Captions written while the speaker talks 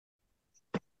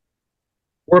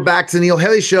We're back to the Neil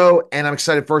Haley Show, and I'm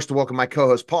excited first to welcome my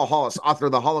co-host, Paul Hollis, author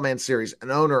of the Hollow Man series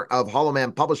and owner of Hollow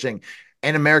Man Publishing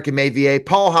and American Made VA.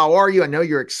 Paul, how are you? I know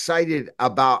you're excited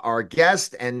about our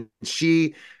guest, and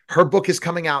her book is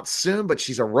coming out soon, but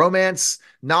she's a romance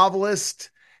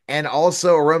novelist and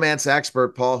also a romance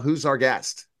expert. Paul, who's our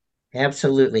guest?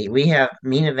 Absolutely. We have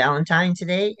Mina Valentine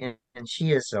today, and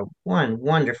she is a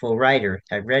wonderful writer.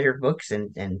 I've read her books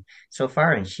and so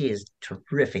far, and she is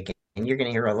terrific. And you're going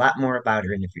to hear a lot more about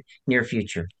her in the near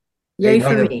future. Hey, Yay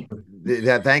for Mina, me.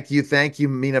 thank you,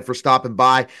 Mina, for stopping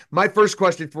by. My first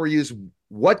question for you is,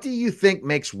 what do you think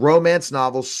makes romance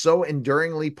novels so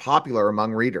enduringly popular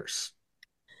among readers?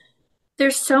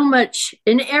 There's so much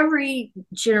in every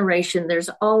generation, there's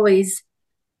always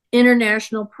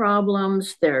international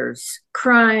problems, there's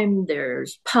crime,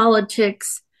 there's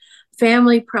politics,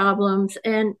 family problems,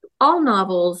 and all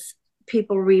novels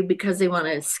people read because they want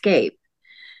to escape.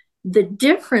 The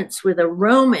difference with a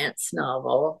romance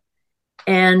novel,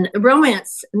 and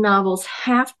romance novels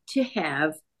have to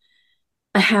have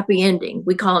a happy ending.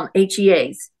 We call them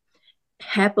HEAs,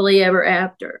 happily ever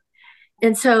after.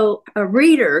 And so a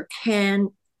reader can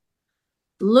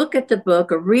look at the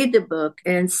book or read the book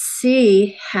and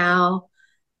see how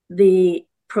the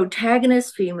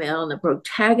protagonist female and the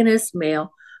protagonist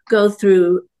male go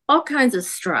through all kinds of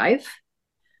strife,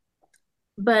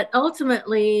 but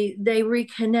ultimately they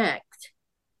reconnect.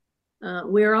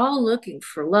 We're all looking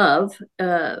for love.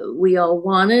 We all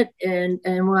want it and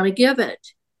want to give it.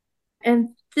 And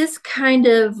this kind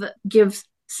of gives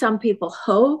some people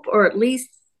hope or at least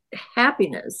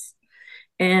happiness.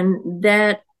 And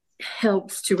that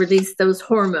helps to release those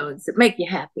hormones that make you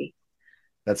happy.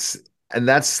 That's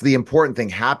that's the important thing,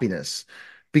 happiness,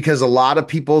 because a lot of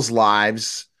people's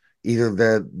lives, either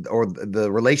the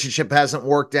relationship hasn't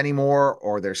worked anymore,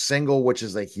 or they're single, which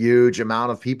is a huge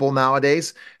amount of people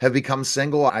nowadays have become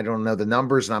single. I don't know the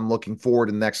numbers, and I'm looking forward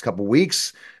in the next couple of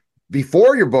weeks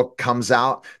before your book comes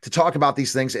out to talk about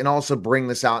these things and also bring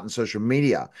this out in social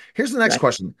media. Here's the next Right.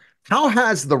 question. How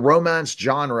has the romance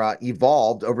genre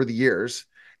evolved over the years,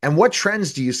 and what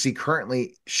trends do you see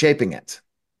currently shaping it?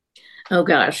 Oh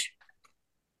gosh.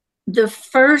 The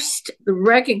first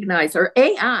recognized, or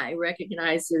AI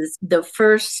recognizes the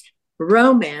first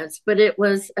romance, but it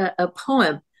was a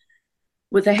poem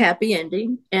with a happy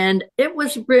ending. And it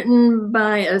was written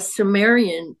by a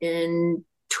Sumerian in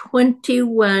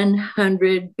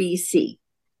 2100 BC.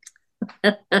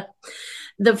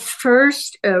 The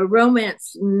first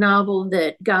romance novel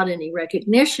that got any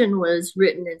recognition was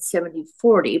written in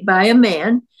 1740 by a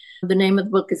man. The name of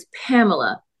the book is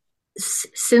Pamela.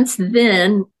 Since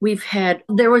then,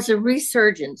 there was a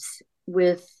resurgence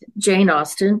with Jane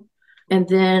Austen, and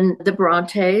then the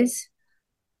Brontes.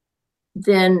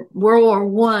 Then World War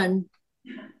One,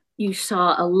 you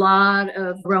saw a lot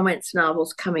of romance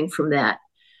novels coming from that.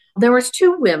 There was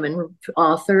two women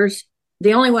authors.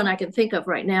 The only one I can think of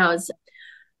right now is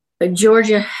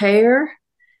Georgia Hare,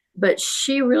 but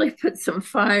she really put some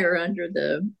fire under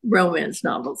the romance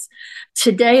novels.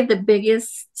 Today, the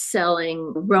biggest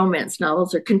selling romance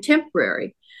novels are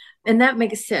contemporary. And that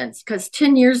makes sense because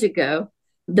 10 years ago,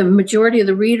 the majority of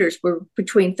the readers were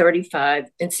between 35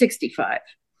 and 65.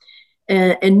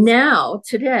 And now,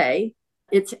 today,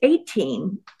 it's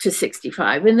 18 to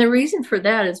 65. And the reason for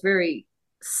that is very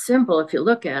simple if you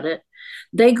look at it.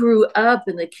 They grew up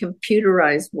in the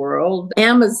computerized world.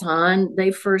 Amazon,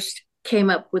 they first came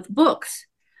up with books.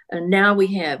 And now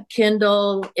we have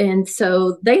Kindle. And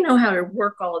so they know how to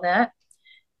work all of that.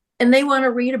 And they want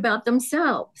to read about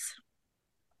themselves.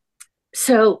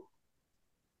 So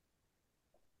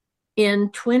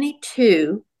in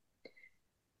 22,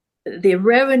 the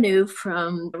revenue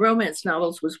from romance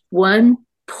novels was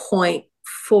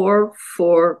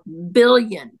 $1.44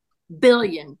 billion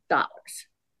dollars.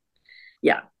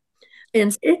 Yeah.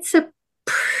 And it's a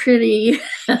pretty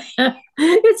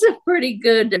it's a pretty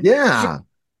good Yeah.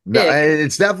 No, pick.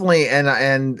 it's definitely,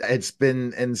 and it's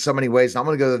been in so many ways. I'm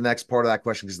going to go to the next part of that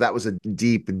question because that was a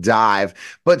deep dive,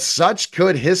 but such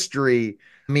good history.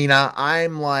 Mina,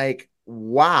 I'm like,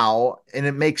 wow, and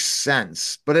it makes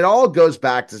sense. But it all goes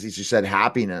back to, as you said,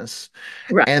 happiness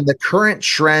Right. and the current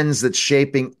trends that's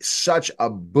shaping such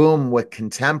a boom with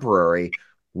contemporary.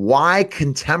 Why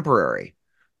contemporary?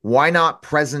 Why not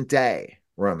present day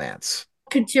romance?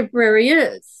 Contemporary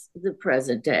is the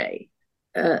present day.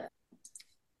 Uh,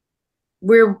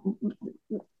 we're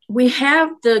we have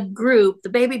the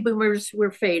baby boomers were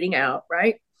fading out,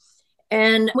 right?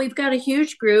 And we've got a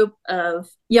huge group of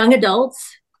young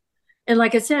adults. And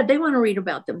like I said, they want to read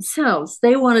about themselves.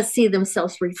 They want to see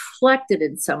themselves reflected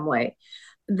in some way.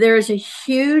 There's a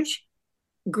huge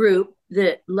group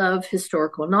that love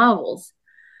historical novels.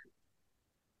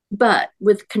 But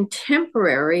with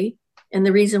contemporary, and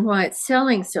the reason why it's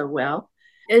selling so well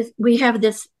is we have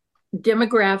this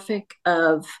demographic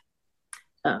of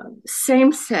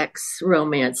same sex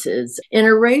romances,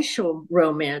 interracial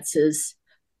romances.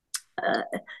 Uh,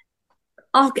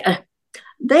 all,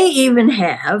 they even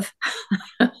have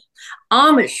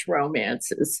Amish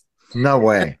romances. No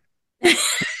way.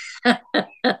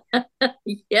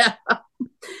 Yeah,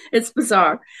 it's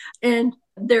bizarre. And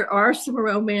there are some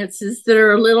romances that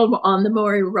are a little on the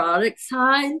more erotic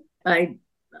side. I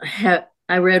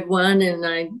read one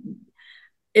and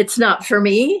it's not for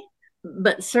me,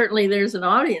 but certainly there's an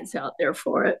audience out there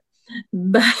for it.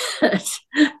 But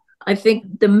I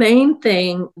think the main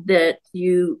thing that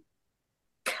you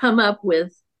come up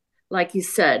with, like you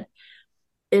said,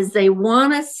 is they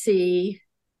want to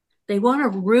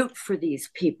root for these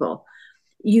people.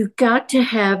 You've got to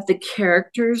have the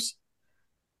characters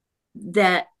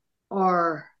that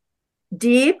are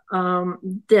deep,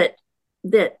 that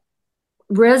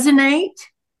resonate,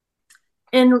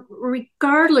 and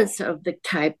regardless of the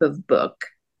type of book,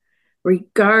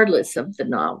 regardless of the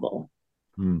novel,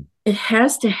 it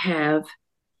has to have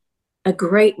a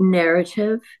great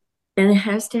narrative and it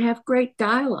has to have great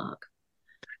dialogue.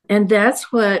 And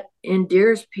that's what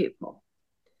endears people.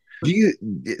 Do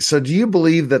you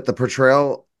believe that the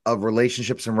portrayal of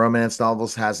relationships in romance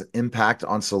novels has an impact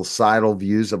on societal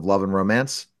views of love and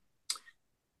romance?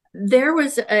 There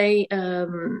was a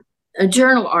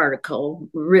journal article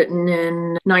written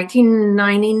in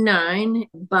 1999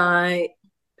 by,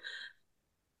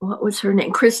 what was her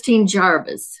name? Christine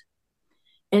Jarvis.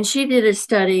 And she did a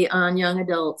study on young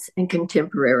adults and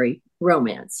contemporary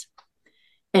romance.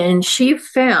 And she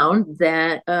found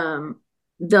that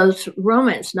those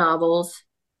romance novels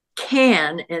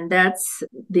can, and that's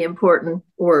the important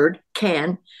word,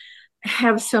 can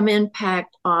have some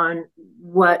impact on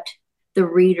what the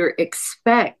reader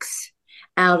expects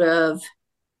out of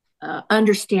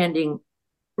understanding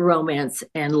romance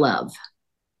and love.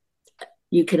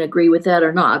 You can agree with that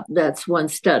or not. That's one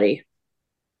study.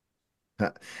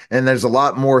 And there's a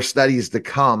lot more studies to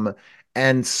come.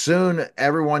 And soon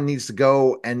everyone needs to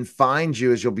go and find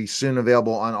you, as you'll be soon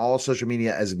available on all social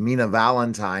media as Mina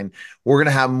Valentine. We're going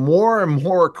to have more and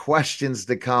more questions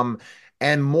to come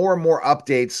and more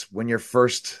updates when your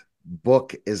first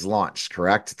book is launched,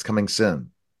 correct? It's coming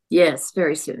soon. Yes,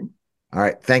 very soon. All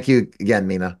right. Thank you again,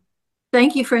 Mina.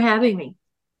 Thank you for having me.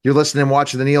 You're listening and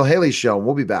watching The Neil Haley Show.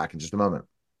 We'll be back in just a moment.